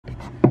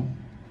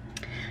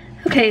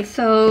Okay,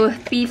 so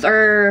these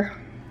are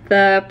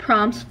the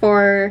prompts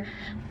for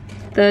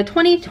the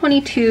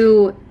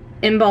 2022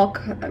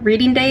 Imbolc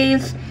reading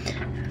days,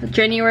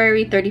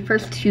 January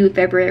 31st to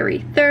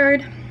February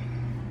 3rd.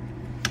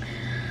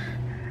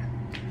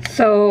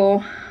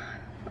 So,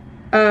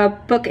 a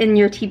book in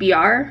your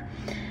TBR,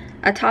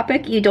 a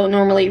topic you don't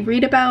normally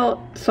read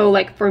about. So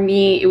like for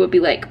me, it would be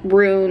like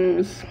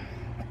runes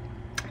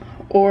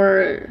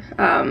or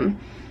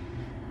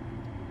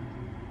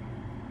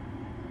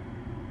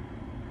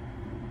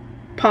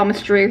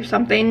palmistry or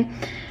something,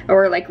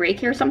 or like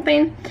Reiki or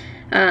something.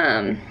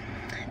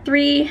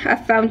 3, a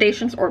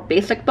foundations or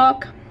basic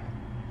book,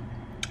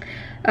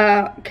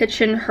 a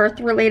kitchen hearth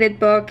related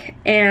book,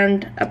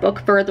 and a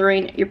book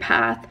furthering your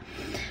path.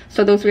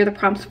 So those are the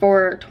prompts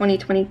for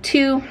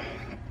 2022.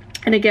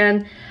 And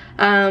again,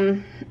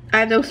 I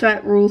have no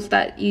set rules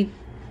that you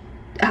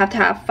have to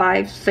have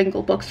 5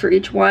 single books for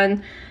each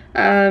one,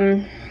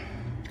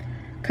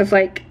 because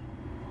like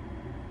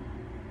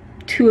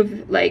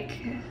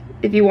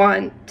if you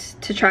want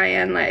to try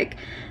and like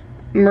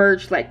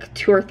merge like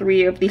 2 or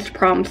 3 of these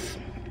prompts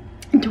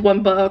into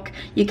one book,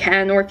 you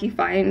can, or if you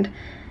find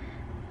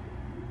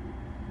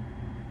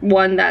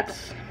one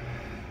that's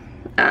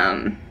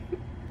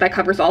that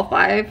covers all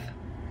 5,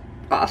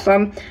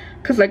 awesome.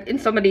 Because like in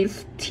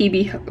somebody's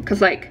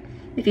because like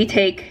if you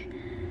take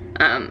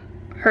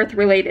hearth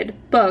related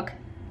book,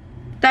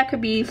 that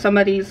could be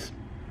somebody's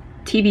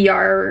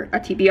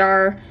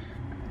TBR,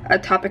 a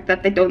topic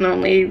that they don't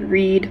normally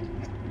read,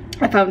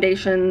 a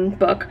foundation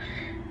book,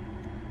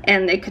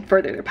 and they could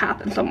further their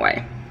path in some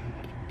way.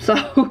 So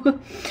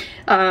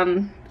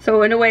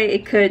so in a way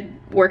it could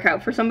work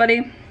out for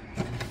somebody.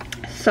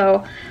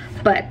 So,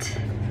 but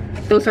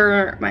those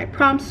are my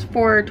prompts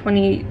for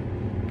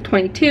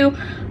 2022.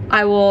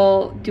 I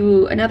will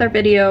do another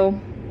video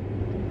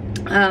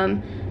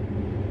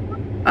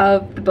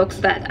of the books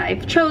that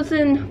I've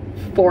chosen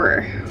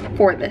for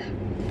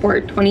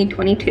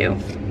 2022.